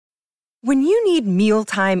When you need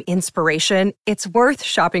mealtime inspiration, it's worth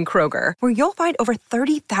shopping Kroger, where you'll find over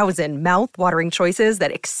 30,000 mouth-watering choices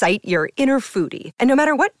that excite your inner foodie. And no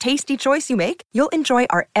matter what tasty choice you make, you'll enjoy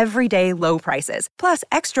our everyday low prices, plus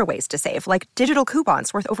extra ways to save, like digital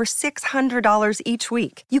coupons worth over $600 each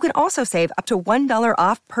week. You can also save up to $1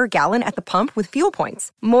 off per gallon at the pump with fuel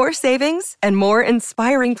points. More savings and more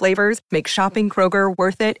inspiring flavors make shopping Kroger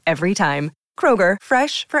worth it every time. Kroger,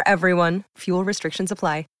 fresh for everyone. Fuel restrictions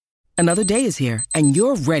apply. Another day is here, and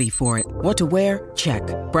you're ready for it. What to wear? Check.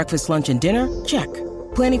 Breakfast, lunch, and dinner? Check.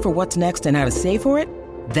 Planning for what's next and how to save for it?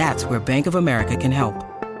 That's where Bank of America can help.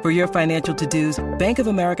 For your financial to-dos, Bank of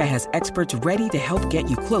America has experts ready to help get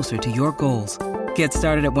you closer to your goals. Get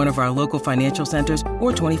started at one of our local financial centers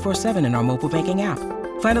or 24/7 in our mobile banking app.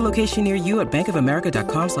 Find a location near you at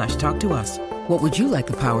bankofamerica.com/talktous. What would you like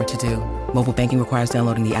the power to do? Mobile banking requires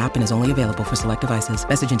downloading the app and is only available for select devices.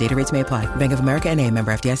 Message and data rates may apply. Bank of America N.A.,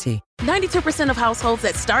 member FDIC. 92% of households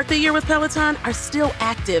that start the year with Peloton are still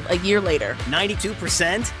active a year later.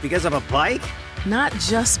 92% because of a bike? Not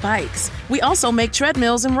just bikes. We also make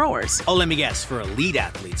treadmills and rowers. Oh, let me guess, for elite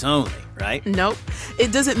athletes only, right? Nope.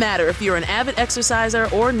 It doesn't matter if you're an avid exerciser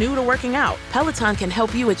or new to working out. Peloton can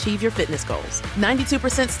help you achieve your fitness goals.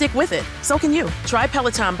 92% stick with it. So can you. Try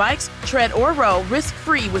Peloton bikes, tread, or row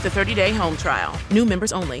risk-free with a 30-day home trial. New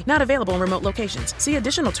members only. Not available in remote locations. See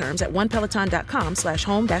additional terms at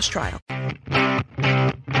onepeloton.com/home-trial.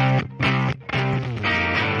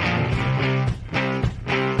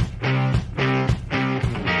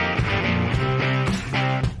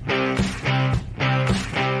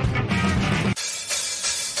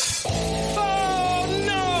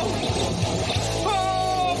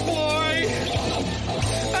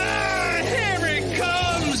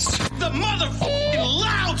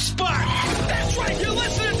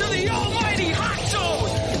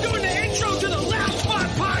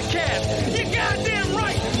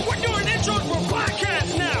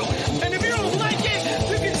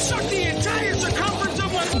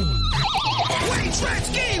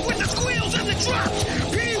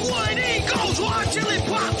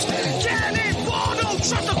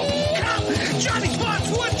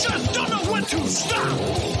 Stop!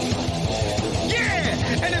 Yeah!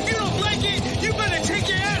 And if you don't like it, you better take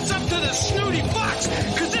your ass up to the snooty box,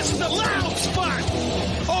 because this is the loud spot!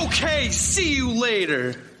 Okay, see you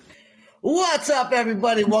later. What's up,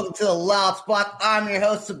 everybody? Welcome to the Loud Spot. I'm your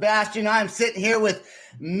host, Sebastian. I'm sitting here with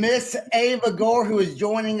Miss Ava Gore, who is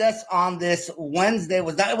joining us on this Wednesday.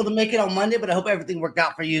 Was not able to make it on Monday, but I hope everything worked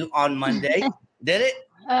out for you on Monday. Did it?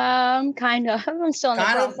 Kind of. I'm still in the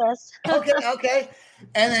process. Okay.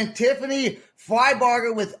 And then Tiffany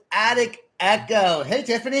Frybarger with Attic Echo. Hey,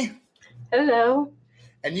 Tiffany. Hello.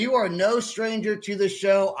 And you are no stranger to the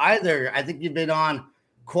show either. I think you've been on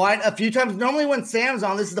quite a few times. Normally when Sam's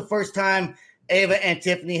on, this is the first time Ava and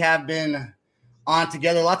Tiffany have been on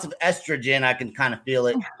together. Lots of estrogen. I can kind of feel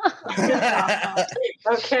it.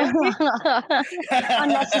 Okay.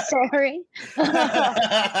 Unnecessary.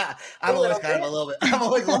 I'm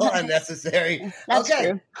always a little unnecessary. That's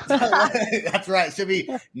true. That's right. Should be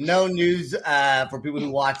no news for people who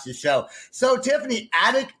watch the show. So, Tiffany,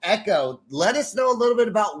 Attic Echo, let us know a little bit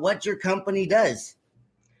about what your company does.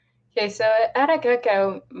 Okay, so at Attic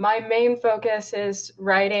Echo, my main focus is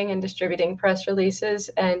writing and distributing press releases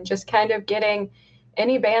and just kind of getting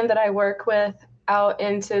any band that I work with out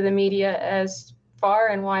into the media as far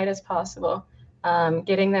and wide as possible,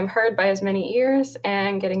 getting them heard by as many ears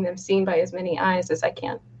and getting them seen by as many eyes as I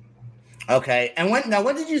can. Okay, and when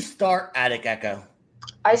did you start Attic Echo?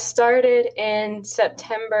 I started in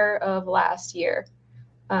September of last year,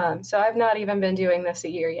 so I've not even been doing this a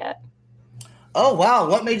year yet. Oh, wow.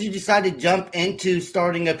 What made you decide to jump into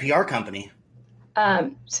starting a PR company?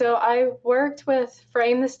 So I worked with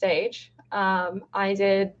Frame the Stage. I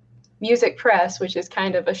did music press, which is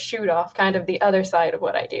kind of a shoot off, kind of the other side of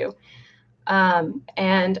what I do.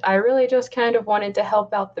 And I really just kind of wanted to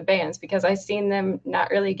help out the bands because I seen them not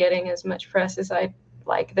really getting as much press as I'd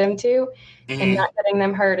like them to, and not getting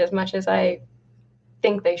them heard as much as I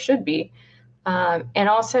think they should be. And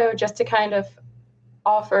also just to kind of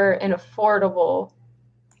offer an affordable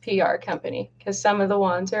PR company because some of the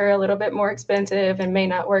ones are a little bit more expensive and may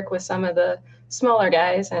not work with some of the smaller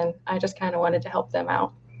guys, and I just kind of wanted to help them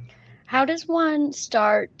out. How does one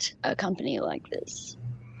start a company like this?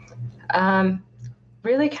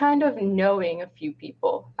 Really kind of knowing a few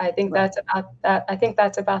people. I think that's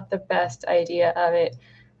about the best idea of it.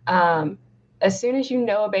 As soon as you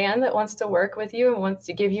know a band that wants to work with you and wants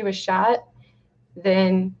to give you a shot,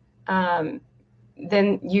 then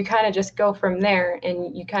you kind of just go from there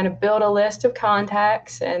and you kind of build a list of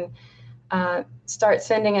contacts and start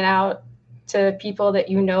sending it out to people that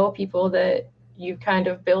you know, people that you've kind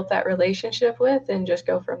of built that relationship with, and just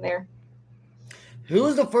go from there. Who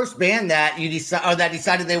was the first band that you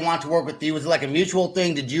decided they want to work with you? Was it like a mutual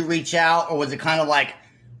thing? Did you reach out, or was it kind of like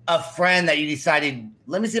a friend that you decided,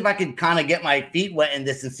 let me see if I could kind of get my feet wet in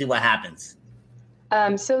this and see what happens?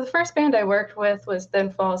 So the first band I worked with was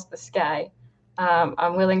Then Falls the Sky.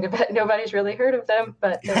 I'm willing to bet nobody's really heard of them,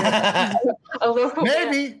 but they're a local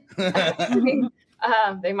Maybe. band.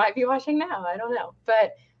 They might be watching now. I don't know.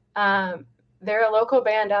 But they're a local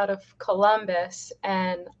band out of Columbus,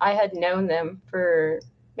 and I had known them for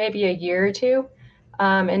maybe a year or two,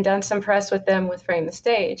 and done some press with them with Frame the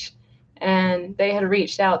Stage. And they had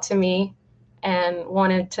reached out to me and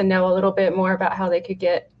wanted to know a little bit more about how they could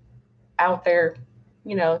get out there,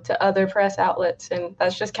 you know, to other press outlets. And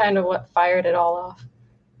that's just kind of what fired it all off.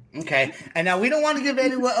 Okay. And now we don't want to give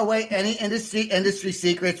away any industry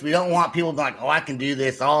secrets. We don't want people to be like, oh, I can do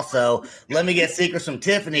this also. Let me get secrets from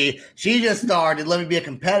Tiffany. She just started. Let me be a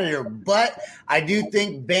competitor. But I do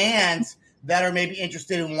think bands that are maybe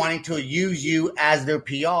interested in wanting to use you as their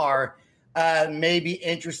PR may be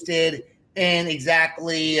interested in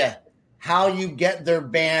exactly how you get their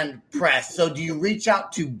band press. So do you reach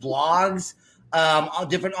out to blogs,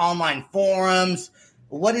 different online forums?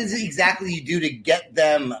 What is it exactly you do to get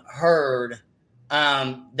them heard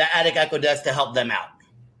that Attic Echo does to help them out?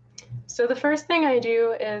 So the first thing I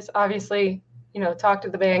do is obviously, you know, talk to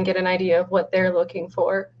the band, get an idea of what they're looking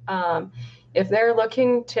for. If they're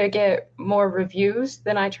looking to get more reviews,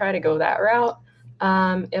 then I try to go that route.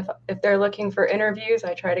 If they're looking for interviews,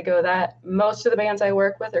 I try to go that. Most of the bands I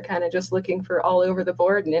work with are kind of just looking for all over the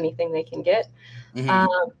board and anything they can get.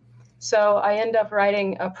 Mm-hmm. So I end up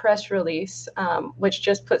writing a press release, which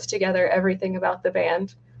just puts together everything about the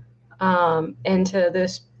band into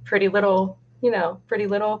this pretty little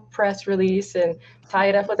press release, and tie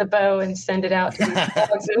it up with a bow and send it out to these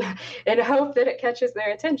blogs and hope that it catches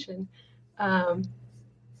their attention.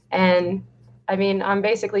 And I mean, I'm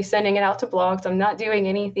basically sending it out to blogs. I'm not doing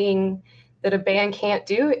anything that a band can't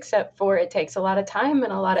do, except for it takes a lot of time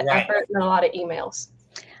and a lot of effort and a lot of emails.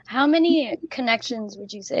 How many connections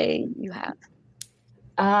would you say you have?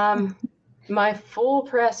 My full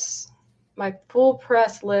press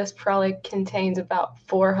list probably contains about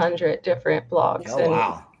 400 different blogs.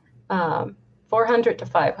 Oh, wow. 400 to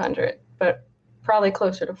 500, but probably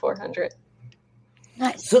closer to 400.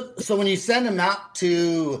 Nice. So when you send them out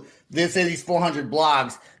to these 400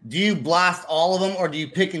 blogs, do you blast all of them, or do you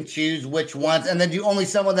pick and choose which ones? And then do only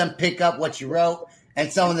some of them pick up what you wrote,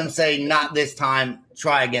 and some of them say, not this time,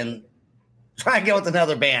 try again with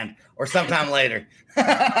another band or sometime later?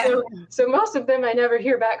 So most of them I never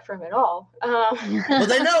hear back from at all. Well,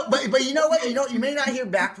 they know, but you know what? You may not hear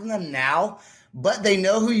back from them now, but they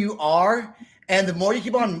know who you are. And the more you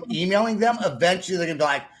keep on emailing them, eventually they're going to be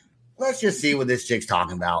like, let's just see what this chick's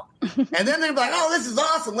talking about. And then they're like, oh, this is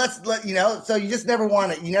awesome. So you just never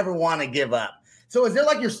want to give up. So is there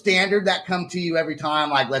like your standard that come to you every time?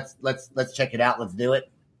 Like, let's check it out. Let's do it.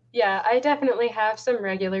 Yeah, I definitely have some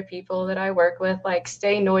regular people that I work with, like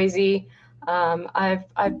Stay Noisy.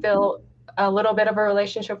 I've built a little bit of a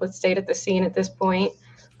relationship with State at the Scene at this point.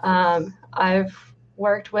 I've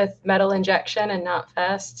worked with Metal Injection and Not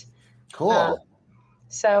Fest. Cool.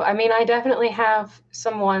 So, I mean, I definitely have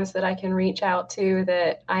some ones that I can reach out to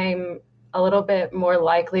that I'm a little bit more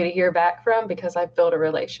likely to hear back from, because I've built a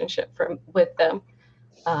relationship with them.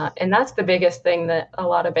 And that's the biggest thing that a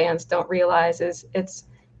lot of bands don't realize is it's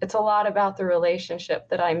a lot about the relationship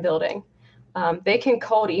that I'm building. They can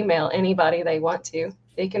cold email anybody they want to.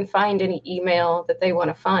 They can find any email that they want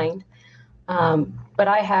to find. But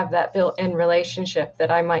I have that built-in relationship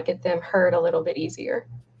that I might get them heard a little bit easier.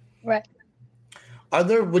 Right.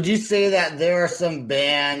 Would you say that there are some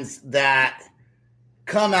bands that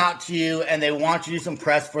come out to you and they want you to do some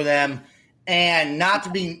press for them, and not to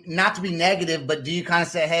be negative, but do you kind of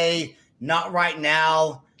say, hey, not right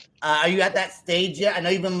now? Are you at that stage yet? I know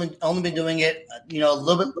you've only been doing it, a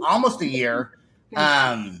little bit, almost a year.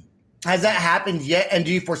 Has that happened yet? And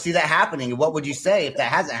do you foresee that happening? What would you say if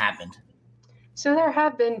that hasn't happened? So there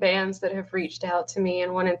have been bands that have reached out to me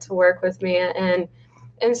and wanted to work with me. And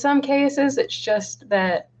in some cases, it's just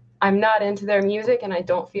that I'm not into their music and I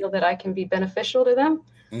don't feel that I can be beneficial to them.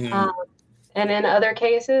 Mm-hmm. And in other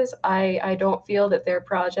cases, I don't feel that their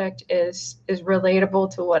project is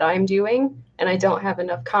relatable to what I'm doing, and I don't have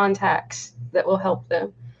enough contacts that will help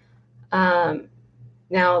them.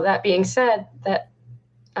 Now, that being said, that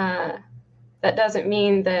doesn't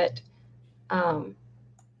mean that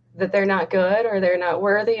that they're not good or they're not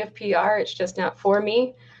worthy of PR. It's just not for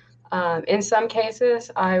me. In some cases,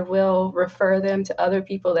 I will refer them to other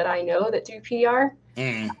people that I know that do PR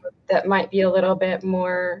that might be a little bit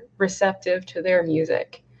more receptive to their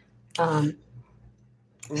music. Right.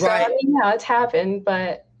 So, I mean, yeah, it's happened,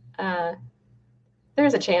 but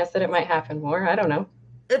there's a chance that it might happen more. I don't know.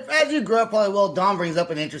 If as you grow up, probably will. Dawn brings up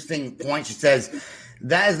an interesting point. She says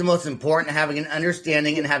that is the most important, having an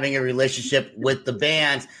understanding and having a relationship with the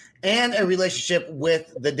bands and a relationship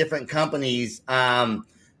with the different companies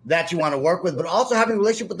that you want to work with, but also having a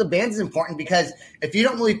relationship with the bands is important, because if you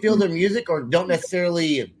don't really feel their music or don't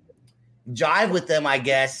necessarily jive with them, I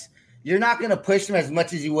guess, you're not going to push them as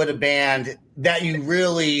much as you would a band that you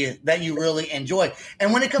really enjoy.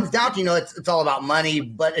 And when it comes down to, it's all about money,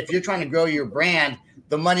 but if you're trying to grow your brand,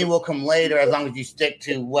 the money will come later as long as you stick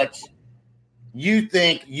to what you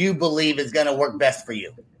think you believe is going to work best for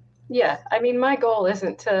you. Yeah. I mean, my goal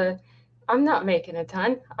I'm not making a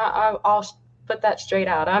ton. I'll put that straight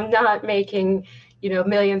out. I'm not making,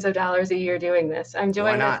 millions of dollars a year doing this. I'm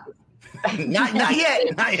doing this. Not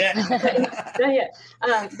yet. Not yet. Not yet.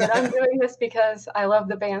 But I'm doing this because I love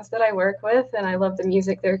the bands that I work with and I love the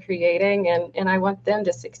music they're creating, and I want them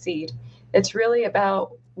to succeed. It's really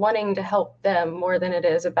about wanting to help them more than it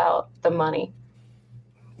is about the money.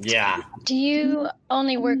 Yeah. Do you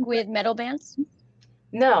only work with metal bands?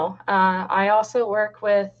 No. I also work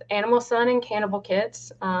with Animal Sun and Cannibal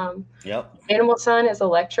Kids. Yep. Animal Sun is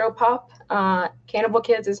electro pop. Cannibal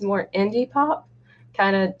Kids is more indie pop,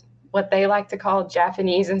 kind of what they like to call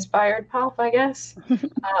Japanese inspired pop, I guess.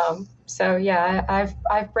 So yeah,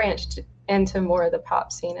 I've branched into more of the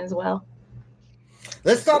pop scene as well.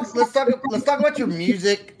 Let's talk about your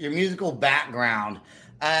musical background.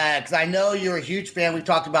 Because I know you're a huge fan. We've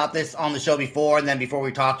talked about this on the show before, and then before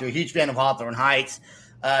we talked, you're a huge fan of Hawthorne Heights.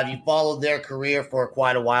 You followed their career for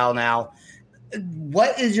quite a while now.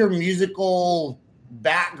 What is your musical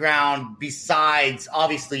background besides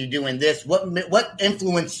obviously you doing this? What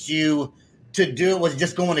influenced you to do it? Was it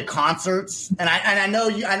just going to concerts? And I know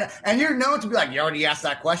you, and you're known to be like, you already asked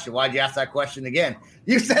that question. Why'd you ask that question again?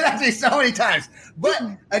 You said that to me so many times, but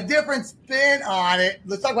a different spin on it.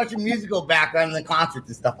 Let's talk about your musical background and the concerts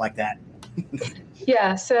and stuff like that.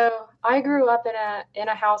 Yeah. So I grew up in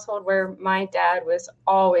a household where my dad was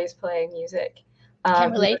always playing music.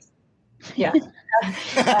 Can relate. Yeah.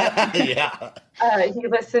 Yeah. He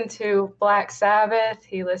listened to Black Sabbath.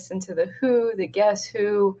 He listened to The Who, the Guess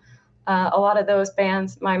Who, a lot of those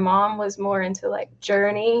bands. My mom was more into like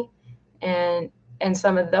Journey and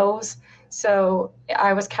some of those. So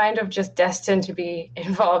I was kind of just destined to be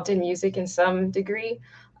involved in music in some degree.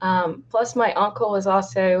 Plus my uncle was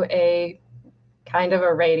also a kind of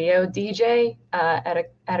a radio DJ at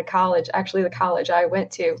a college, actually the college I went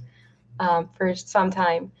to for some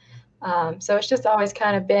time. So it's just always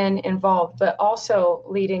kind of been involved, but also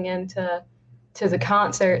leading into the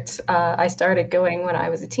concerts. I started going when I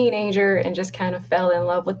was a teenager and just kind of fell in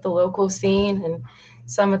love with the local scene and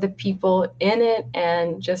some of the people in it,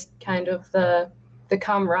 and just kind of the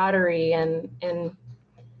camaraderie and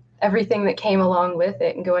everything that came along with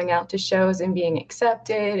it, and going out to shows and being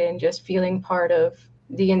accepted and just feeling part of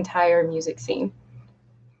the entire music scene.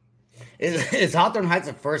 Is Hawthorne Heights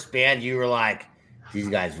the first band you were like, these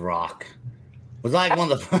guys rock? Was like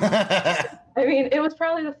one of the... I mean, it was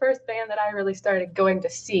probably the first band that I really started going to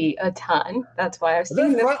see a ton. That's why I've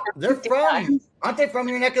seen them. Aren't they from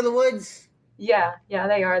your neck of the woods? Yeah,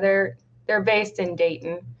 they are. They're based in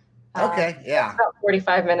Dayton. Okay, yeah. About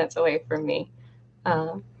 45 minutes away from me.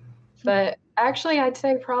 But actually, I'd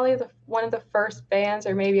say probably one of the first bands,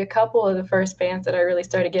 or maybe a couple of the first bands that I really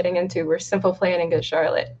started getting into were Simple Plan and Good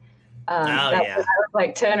Charlotte. That was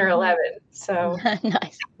like 10 or 11. So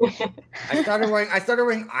nice. I started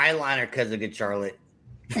wearing eyeliner because of Good Charlotte.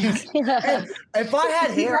 If I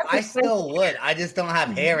had hair, I still would. I just don't have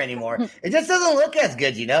hair anymore. It just doesn't look as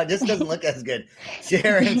good, It just doesn't look as good.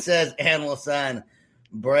 Sharon says, Animal Sun,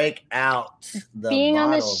 break out the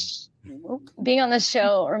bottle. Being on this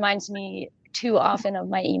show reminds me too often of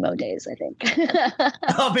my emo days, I think.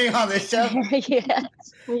 Oh, being on this show? Yes.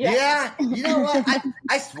 Yeah. You know what?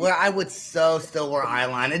 I swear I would still wear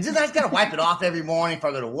eyeliner. I just got to wipe it off every morning if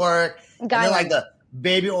I go to work. And then like the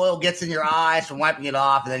baby oil gets in your eyes from wiping it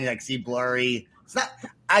off, and then you like see blurry. It's not.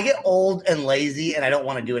 I get old and lazy, and I don't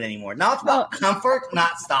want to do it anymore. Now it's about comfort,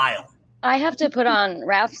 not style. I have to put on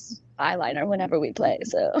Ralph's eyeliner whenever we play,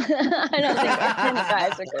 so I don't think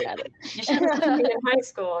guys are good at it. You should have seen me in high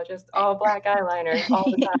school, just all black eyeliner all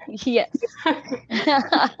the time. Yes.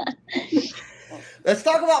 Let's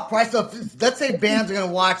talk about price. So let's say bands are going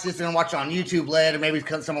to watch this, they're going to watch it on YouTube later, maybe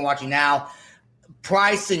someone watching now.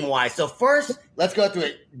 Pricing wise, so first let's go through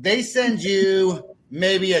it. They send you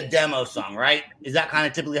maybe a demo song, right? Is that kind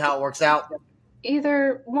of typically how it works out?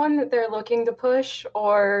 Either one that they're looking to push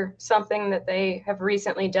or something that they have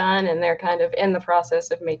recently done and they're kind of in the process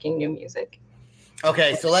of making new music.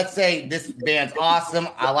 Okay, so let's say this band's awesome.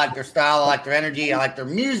 I like their style. I like their energy. I like their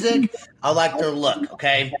music. I like their look,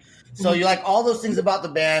 okay? So you like all those things about the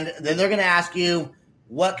band. Then they're going to ask you,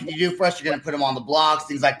 what can you do for us? You're going to put them on the blogs,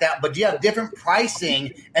 things like that. But do you have different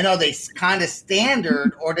pricing? And are they kind of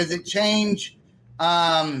standard, or does it change?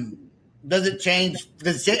 Does it change?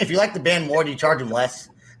 If you like the band more, do you charge them less?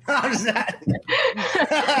 I'm just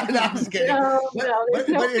kidding.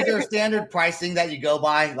 But is there a standard pricing that you go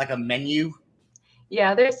by, like a menu?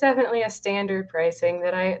 Yeah, there's definitely a standard pricing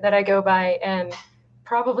that I go by, and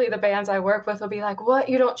probably the bands I work with will be like, "What?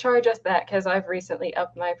 You don't charge us that?" Because I've recently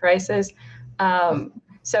upped my prices.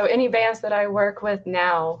 So any bands that I work with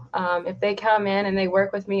now, if they come in and they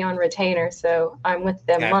work with me on retainer, so I'm with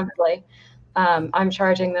them monthly, I'm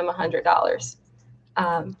charging them $100,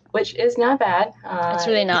 which is not bad. It's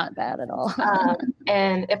really not bad at all.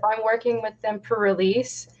 And if I'm working with them per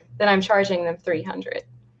release, then I'm charging them $300.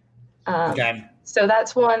 So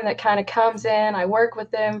that's one that kind of comes in. I work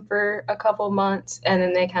with them for a couple months, and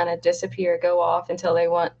then they kind of disappear, go off until they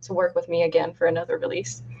want to work with me again for another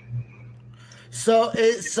release. So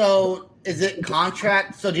is it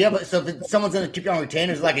contract? So do you have? If someone's going to keep you on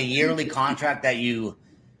retainer, is it like a yearly contract that you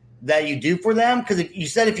do for them? Because you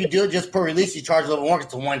said if you do it just per release, you charge a little more.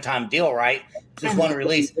 It's a one-time deal, right? Just one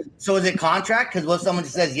release. So is it contract? Because what if someone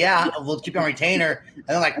just says, "Yeah, we'll keep you on retainer," and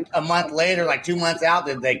then like a month later, like 2 months out,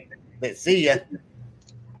 they see you.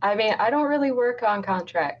 I mean, I don't really work on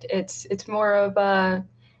contract. It's more of a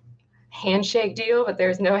handshake deal, but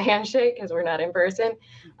there's no handshake because we're not in person.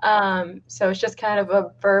 So it's just kind of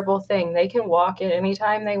a verbal thing. They can walk it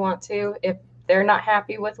anytime they want to. If they're not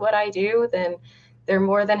happy with what I do, then they're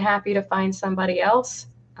more than happy to find somebody else.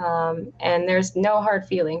 And there's no hard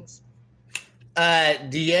feelings.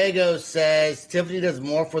 Diego says, Tiffany does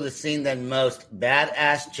more for the scene than most.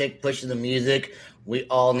 Badass chick pushing the music we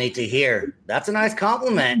all need to hear. That's a nice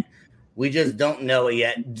compliment. We just don't know it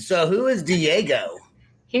yet. So who is Diego?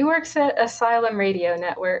 He works at Asylum Radio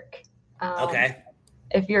Network. Okay.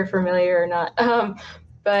 If you're familiar or not.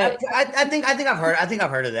 But I think I've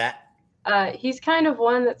heard of that. He's kind of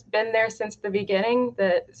one that's been there since the beginning,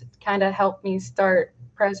 that kind of helped me start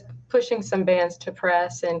pushing some bands to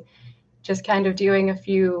press, and just kind of doing a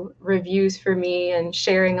few reviews for me and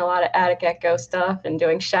sharing a lot of Attic Echo stuff and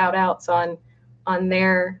doing shout outs on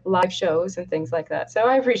their live shows and things like that. So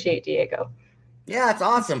I appreciate Diego. Yeah, it's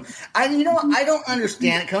awesome. I don't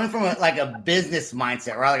understand it coming from a business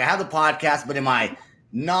mindset, right? Like I have the podcast, but in my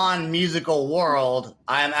non-musical world,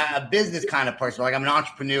 I'm a business kind of person. Like I'm an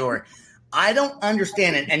entrepreneur. I don't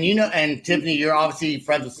understand it. And Tiffany, you're obviously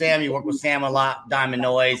friends with Sam. You work with Sam a lot, Diamond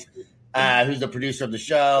Noise, who's the producer of the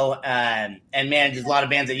show, and manages a lot of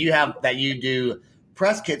bands that you do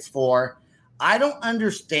press kits for. I don't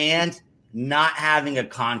understand not having a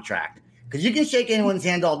contract, because you can shake anyone's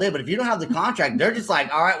hand all day, but if you don't have the contract, they're just like,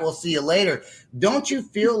 all right, we'll see you later. Don't you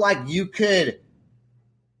feel like you could,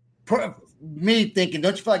 don't you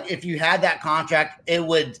feel like if you had that contract, it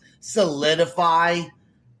would solidify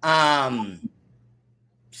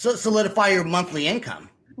your monthly income?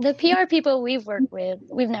 The PR people we've worked with,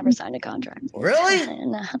 we've never signed a contract. Really?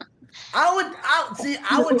 No. I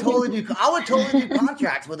would totally do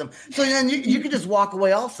contracts with them. So then you could just walk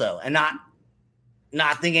away also and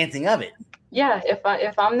not think anything of it. Yeah,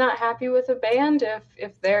 if I'm not happy with a band,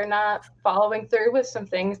 if they're not following through with some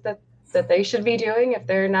things that they should be doing, if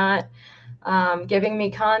they're not giving me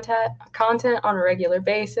content on a regular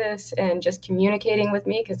basis and just communicating with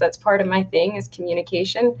me, because that's part of my thing is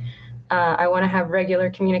communication. I want to have regular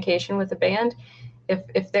communication with the band.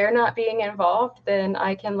 If they're not being involved, then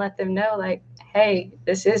I can let them know, like, hey,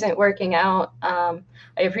 this isn't working out. I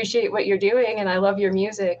appreciate what you're doing and I love your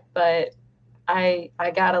music, but I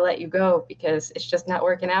gotta let you go because it's just not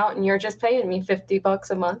working out, and you're just paying me $50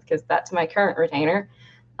 a month, because that's my current retainer,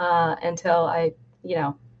 until I,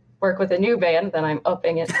 work with a new band, then I'm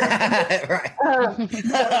upping it. Right.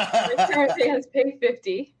 My current bands pay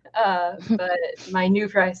 $50, but my new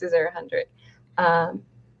prices are $100.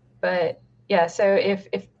 But yeah, so if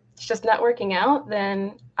it's just not working out,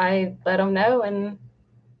 then I let them know, and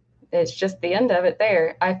it's just the end of it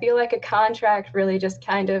there. I feel like a contract really just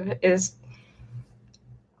kind of is,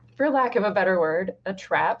 for lack of a better word, a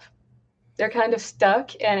trap. They're kind of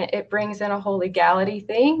stuck, and it brings in a whole legality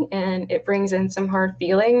thing, and it brings in some hard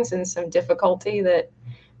feelings and some difficulty that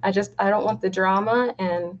I don't want the drama,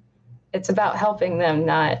 and it's about helping them,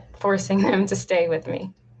 not forcing them to stay with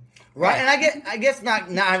me. Right, and I guess not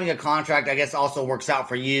having a contract, I guess also works out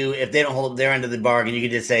for you. If they don't hold up their end of the bargain, you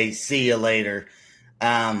can just say, see you later.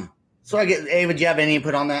 So I get, Ava, do you have any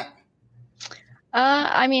input on that?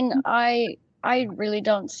 I mean, I really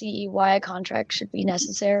don't see why a contract should be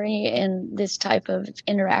necessary in this type of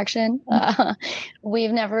interaction.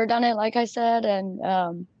 We've never done it, like I said, and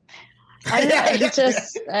I don't know. It's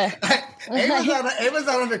just Ava's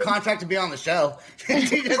not under contract to be on the show.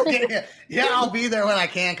 She just I'll be there when I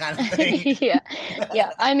can, kind of thing.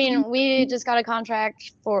 yeah. I mean, we just got a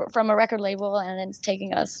contract from a record label, and it's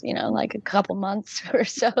taking us, like a couple months or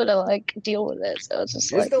so to like deal with it. So it's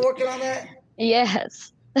just You're still working on that?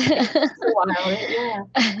 Yes. Yeah.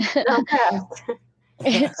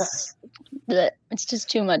 It's just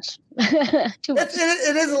too much. Too much.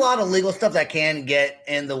 It is a lot of legal stuff that can get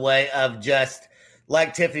in the way of just,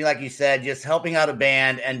 like Tiffany, like you said, just helping out a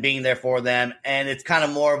band and being there for them. And it's kind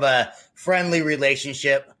of more of a friendly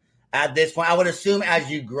relationship at this point. I would assume as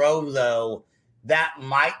you grow, though, that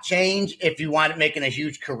might change if you wind up making a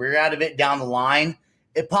huge career out of it down the line.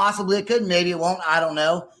 It could, maybe it won't. I don't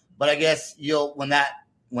know. But I guess when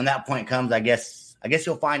that point comes, I guess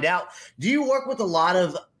you'll find out. Do you work with a lot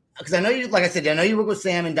of, because I know you, like I said, I know you work with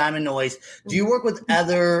Sam and Diamond Noise. Do you work with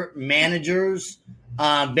other managers,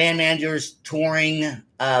 band managers, touring,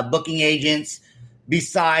 booking agents,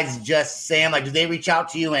 besides just Sam? Like, do they reach out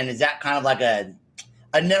to you, and is that kind of like a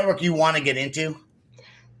network you want to get into?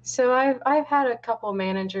 So I've had a couple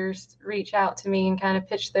managers reach out to me and kind of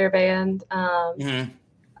pitch their band.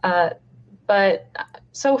 But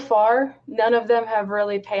so far, none of them have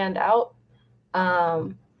really panned out.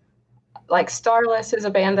 Like Starless is a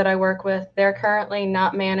band that I work with. They're currently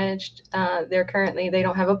not managed. They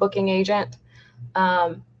don't have a booking agent.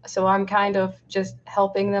 So I'm kind of just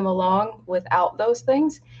helping them along without those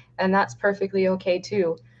things. And that's perfectly okay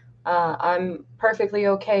too. I'm perfectly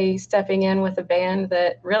okay stepping in with a band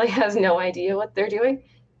that really has no idea what they're doing.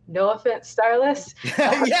 No offense, Starless.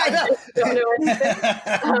 Don't know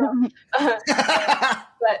anything.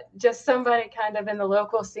 But just somebody kind of in the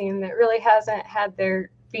local scene that really hasn't had their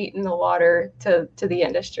feet in the water to the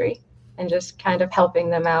industry, and just kind of helping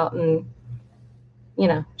them out and,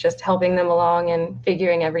 just helping them along and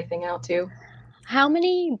figuring everything out too. How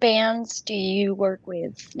many bands do you work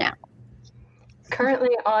with now?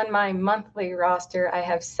 Currently on my monthly roster, I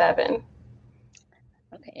have 7.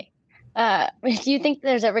 Okay. Do you think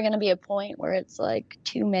there's ever going to be a point where it's like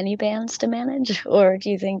too many bands to manage, or do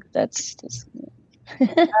you think that's just...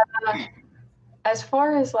 As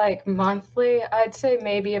far as like monthly, I'd say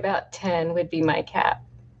maybe about 10 would be my cap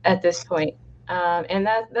at this point. And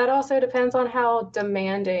that also depends on how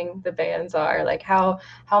demanding the bands are, like how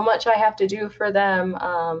much I have to do for them,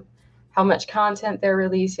 how much content they're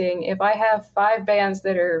releasing. If I have 5 bands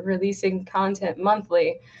that are releasing content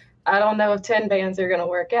monthly, I don't know if 10 bands are going to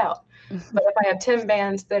work out. But if I have 10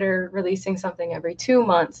 bands that are releasing something every 2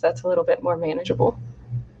 months, that's a little bit more manageable.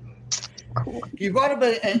 Cool. You brought up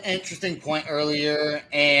an interesting point earlier,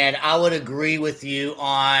 and I would agree with you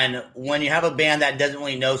on when you have a band that doesn't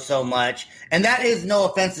really know so much, and that is no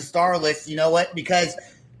offense to Starless, you know what? Because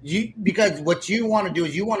what you want to do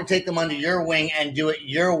is you want to take them under your wing and do it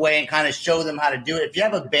your way and kind of show them how to do it. If you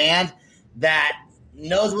have a band that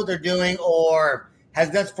knows what they're doing or has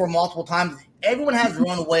done it for multiple times, everyone has their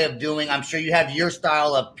own way of doing. I'm sure you have your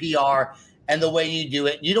style of PR and the way you do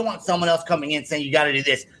it. You don't want someone else coming in saying, you got to do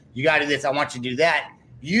this. You got to do this. I want you to do that.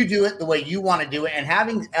 You do it the way you want to do it. And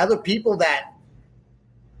having other people that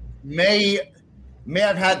may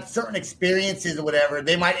have had certain experiences or whatever,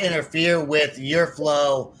 they might interfere with your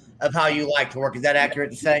flow of how you like to work. Is that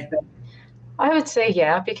accurate to say? I would say,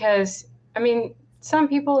 yeah, because, some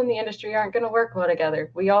people in the industry aren't going to work well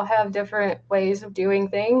together. We all have different ways of doing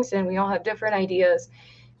things, and we all have different ideas.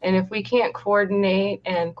 And if we can't coordinate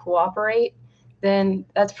and cooperate, then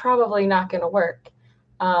that's probably not going to work.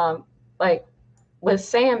 Like with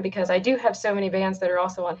Sam, because I do have so many bands that are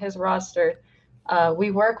also on his roster,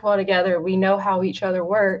 we work well together. We know how each other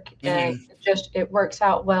work, and it works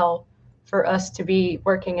out well for us to be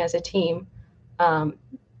working as a team.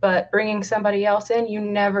 But bringing somebody else in, you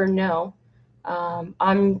never know.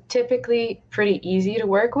 I'm typically pretty easy to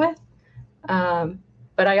work with,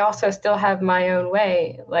 but I also still have my own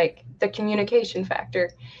way, like the communication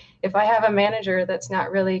factor. If I have a manager that's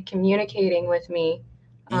not really communicating with me,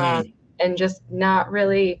 and just not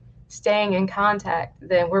really staying in contact,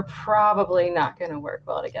 then we're probably not going to work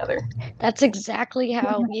well together. That's exactly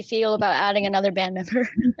how we feel about adding another band member.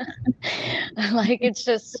 Like, it's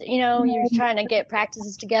just, you're trying to get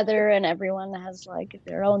practices together and everyone has like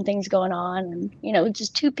their own things going on, and,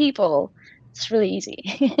 just 2 people, it's really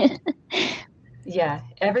easy. Yeah,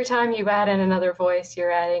 every time you add in another voice, you're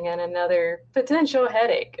adding in another potential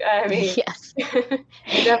headache. I mean, Yes. you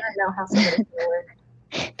never know how somebody's going to work.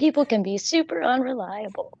 People can be super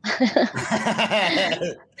unreliable.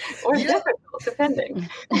 Or difficult, depending.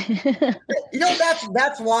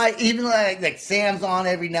 That's why even like Sam's on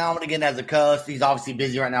every now and again as a co-host. He's obviously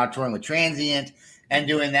busy right now touring with Transient and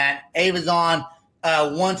doing that. Ava's on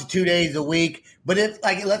 1 to 2 days a week. But if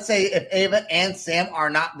let's say if Ava and Sam are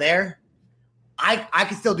not there, I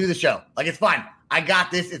can still do the show. Like, it's fine. I got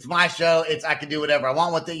this. It's my show. I can do whatever I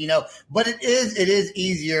want with it, But it is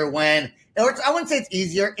easier when, or I wouldn't say it's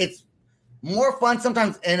easier. It's more fun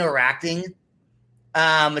sometimes interacting,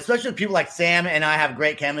 especially with people like Sam and I have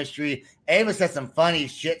great chemistry. Ava says some funny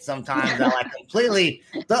shit sometimes that completely,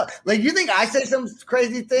 you think I say some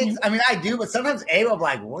crazy things? I mean, I do, but sometimes Ava will be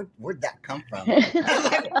like, where'd that come from?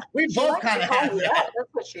 We both kind of have that. That's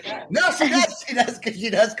what she does. No, she does, because she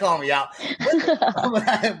does call me out.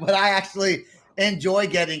 But I actually enjoy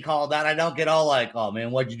getting called out. I don't get all like, oh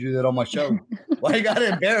man, why'd you do that on my show? Why you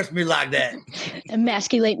gotta embarrass me like that?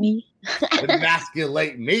 Emasculate me.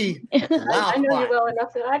 Emasculate me. I know you well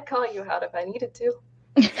enough that I'd call you out if I needed to.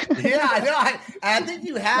 Yeah, I know. I think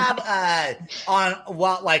you have I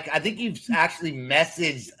think you've actually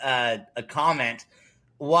messaged a comment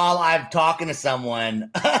while I'm talking to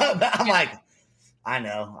someone. I'm like, I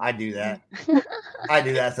know, I do that. I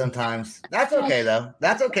do that sometimes. That's okay though.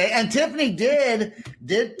 That's okay. And Tiffany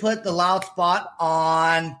did put the Loud Spot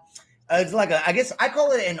on. It's like I guess I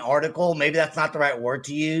call it an article. Maybe that's not the right word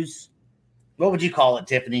to use. What would you call it,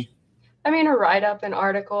 Tiffany? I mean, a write-up, an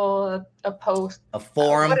article, a post, a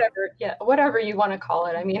forum, whatever you want to call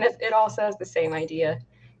it. I mean, it all says the same idea.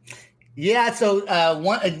 Yeah. So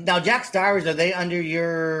now Jack's Diaries, are they under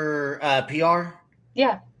your PR?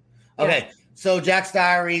 Yeah. Okay. Yeah. So Jack's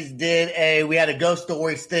Diaries we had a ghost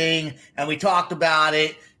stories thing, and we talked about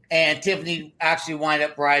it. And Tiffany actually wound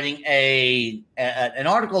up writing an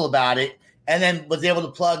article about it, and then was able to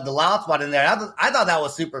plug the Loud Spot in there. I thought that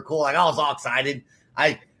was super cool. Like, I was all excited.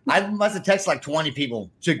 I must have texted like 20 people.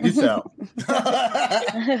 Check this out.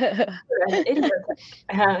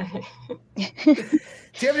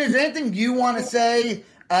 Tiffany, is there anything you want to say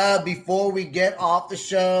before we get off the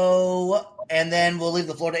show? And then we'll leave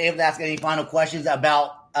the floor to Ava to ask any final questions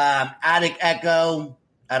about Attic Echo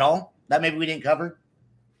at all that maybe we didn't cover.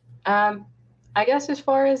 I guess as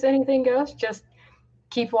far as anything goes, just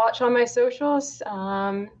keep watch on my socials.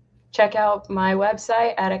 Check out my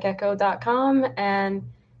website, atticecho.com, and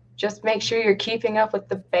just make sure you're keeping up with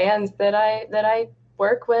the bands that I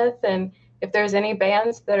work with. And if there's any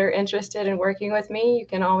bands that are interested in working with me, you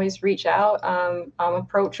can always reach out. I'm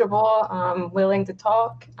approachable. I'm willing to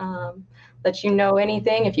talk, let you know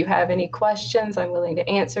anything. If you have any questions, I'm willing to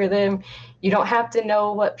answer them. You don't have to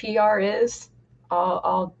know what PR is.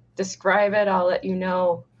 I'll describe it. I'll let you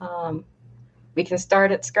know. We can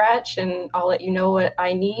start at scratch, and I'll let you know what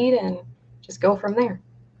I need and just go from there.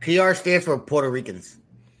 PR stands for Puerto Ricans.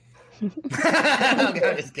 I'm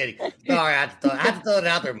just kidding. Sorry, I have to throw it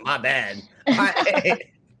out there. My bad.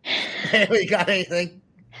 We got anything?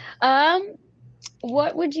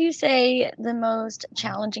 What would you say the most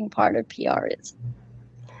challenging part of PR is?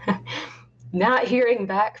 Not hearing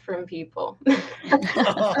back from people. Yeah,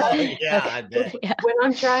 I bet. Yeah. When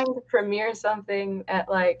I'm trying to premiere something at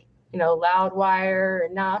Loudwire or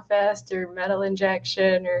Knotfest or Metal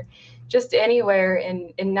Injection or just anywhere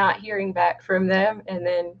and not hearing back from them, and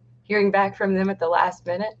then hearing back from them at the last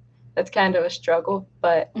minute, that's kind of a struggle.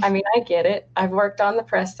 But I mean, I get it. I've worked on the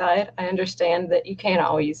press side. I understand that you can't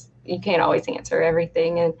always answer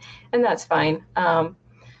everything, and that's fine.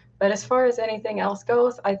 But as far as anything else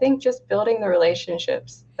goes, I think just building the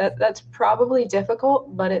relationships, that's probably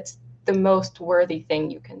difficult, but it's the most worthy thing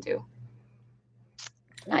you can do.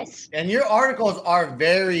 Nice. And your articles are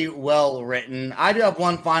very well written. I do have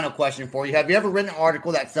one final question for you. Have you ever written an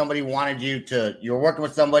article that somebody wanted you were working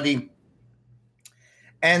with somebody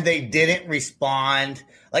and they didn't respond?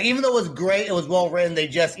 Like, even though it was great, it was well written, they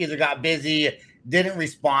just either got busy, didn't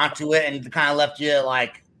respond to it, and kind of left you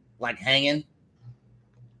like hanging?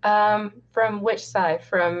 From which side?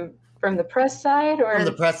 From the press side, or from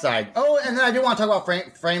the press side? Oh, and then I do want to talk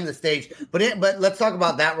about frame the stage, but let's talk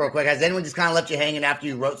about that real quick. Has anyone just kind of left you hanging after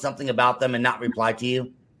you wrote something about them and not replied to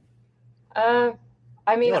you? I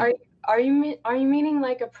mean, are you meaning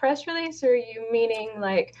like a press release, or are you meaning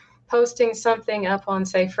like posting something up on,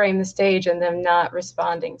 say, Frame the Stage and them not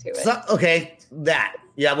responding to it? Okay, that.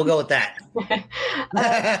 Yeah, we'll go with that. Yeah,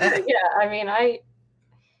 I mean,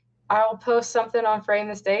 I'll post something on Frame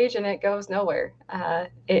the Stage and it goes nowhere.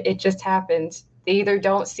 It just happens. They either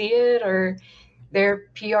don't see it, or their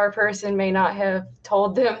PR person may not have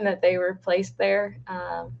told them that they were placed there.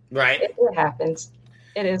 Right. It happens.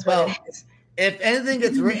 It is what it is. If anything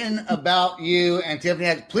gets written about you and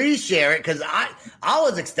Tiffany, please share it, because I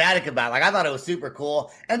was ecstatic about it. Like, I thought it was super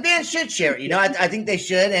cool, and bands should share it. You know, I think they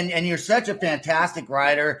should. And you're such a fantastic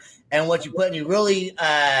writer, and what you put, and you really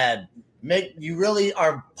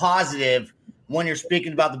are positive when you're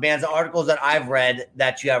speaking about the bands. The articles that I've read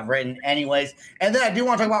that you have written, anyways. And then I do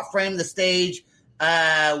want to talk about Frame the Stage,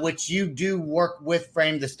 which you do work with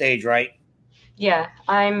Frame the Stage, right? Yeah,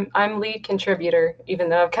 I'm lead contributor, even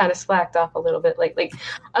though I've kind of slacked off a little bit lately.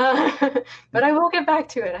 But I will get back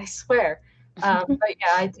to it, I swear. But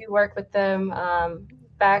yeah, I do work with them.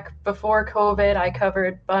 Back before COVID, I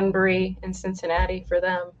covered Bunbury in Cincinnati for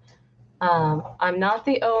them. I'm not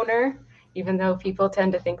the owner, even though people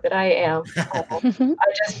tend to think that I am.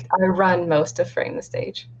 I run most of Frame the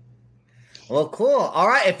Stage. Well, cool. All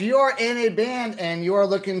right. If you are in a band and you are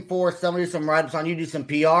looking for somebody, some write-ups on you, do some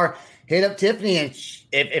PR, hit up Tiffany, and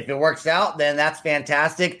if it works out, then that's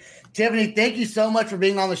fantastic. Tiffany, thank you so much for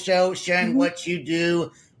being on the show, sharing what you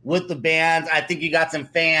do with the bands. I think you got some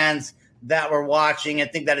fans that were watching. I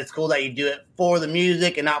think that it's cool that you do it for the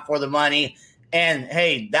music and not for the money. And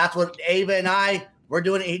hey, that's what Ava and we're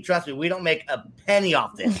doing it. Trust me, we don't make a penny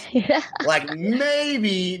off this. Like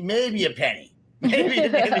maybe a penny.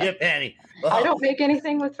 Maybe a penny. Well, I don't make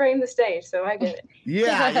anything with Frame the Stage, so I get it.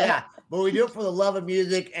 Yeah. But we do it for the love of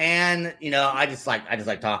music, and you know, I just like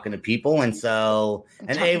talking to people, and so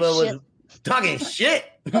Ava was talking shit.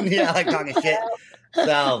 Yeah, I like talking shit.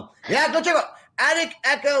 So yeah, go check out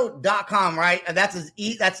atticecho.com, right? And that's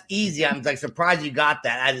easy. I'm like surprised you got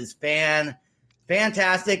that. That is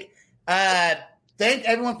fantastic. Thank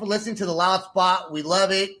everyone for listening to The Loud Spot. We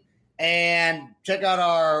love it. And check out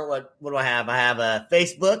our what do I have? I have a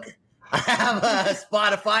Facebook. I have a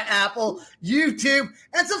Spotify, Apple, YouTube,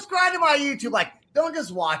 and subscribe to my YouTube. Like, don't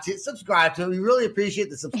just watch it, subscribe to it. We really appreciate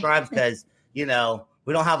the subscribes because, you know,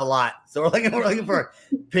 we don't have a lot. So we're looking for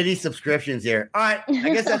pity subscriptions here. All right, I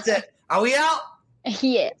guess that's it. Are we out?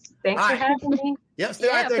 Yes. Thanks for having me. Yep, stay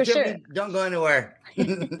right there, Tiffany. Sure. Don't go anywhere.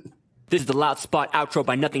 This is the Loud Spot outro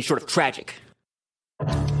by Nothing Short of Tragic.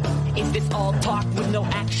 Is this all talk with no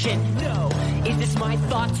action? No. Is this my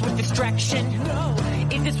thoughts with distraction? No.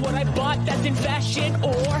 Is this what I bought that's in fashion?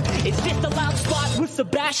 Or is this the Loud Spot with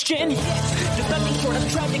Sebastian? Yes. Does Nothing Short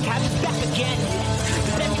of Tragic have us back again? Yes.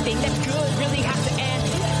 Does everything that's good really have to end?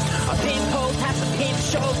 Yes. Our pin post has to pin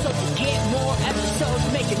show, so to get more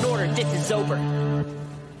episodes, make an order, this is over.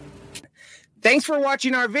 Thanks for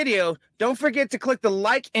watching our video. Don't forget to click the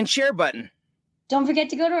like and share button. Don't forget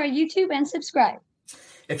to go to our YouTube and subscribe.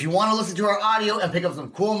 If you want to listen to our audio and pick up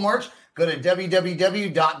some cool merch, go to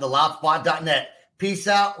www.theloudspot.net. Peace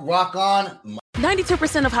out. Rock on.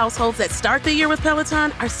 92% of households that start the year with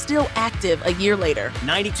Peloton are still active a year later.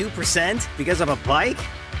 92% because of a bike?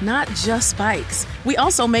 Not just bikes. We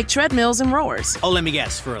also make treadmills and rowers. Oh, let me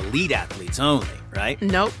guess, for elite athletes only, right?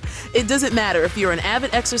 Nope. It doesn't matter if you're an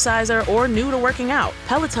avid exerciser or new to working out.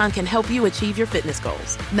 Peloton can help you achieve your fitness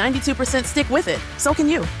goals. 92% stick with it. So can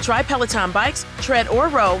you. Try Peloton bikes, tread, or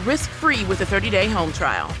row risk-free with a 30-day home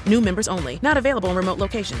trial. New members only. Not available in remote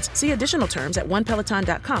locations. See additional terms at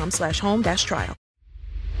onepeloton.com/home-trial.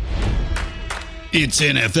 It's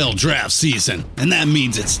NFL draft season, and that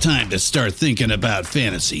means it's time to start thinking about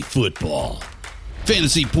fantasy football.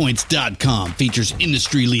 FantasyPoints.com features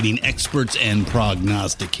industry-leading experts and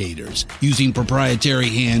prognosticators using proprietary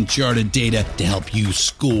hand-charted data to help you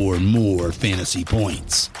score more fantasy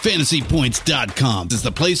points. FantasyPoints.com is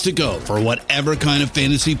the place to go for whatever kind of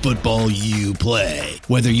fantasy football you play.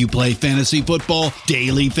 Whether you play fantasy football,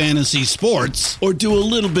 daily fantasy sports, or do a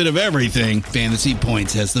little bit of everything, Fantasy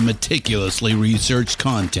Points has the meticulously researched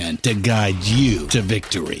content to guide you to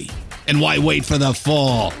victory. And why wait for the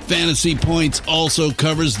fall? Fantasy Points also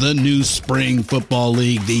covers the new spring football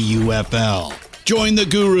league, the UFL. Join the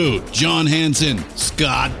guru, John Hansen,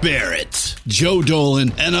 Scott Barrett, Joe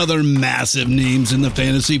Dolan, and other massive names in the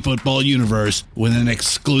fantasy football universe with an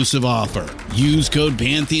exclusive offer. Use code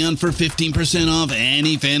Pantheon for 15% off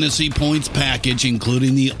any Fantasy Points package,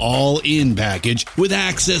 including the all-in package, with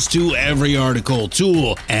access to every article,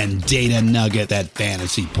 tool, and data nugget that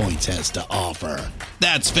Fantasy Points has to offer.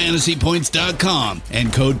 That's FantasyPoints.com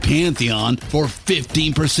and code Pantheon for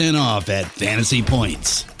 15% off at Fantasy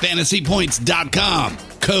Points. FantasyPoints.com,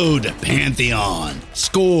 code Pantheon.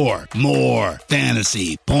 Score more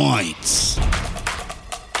fantasy points.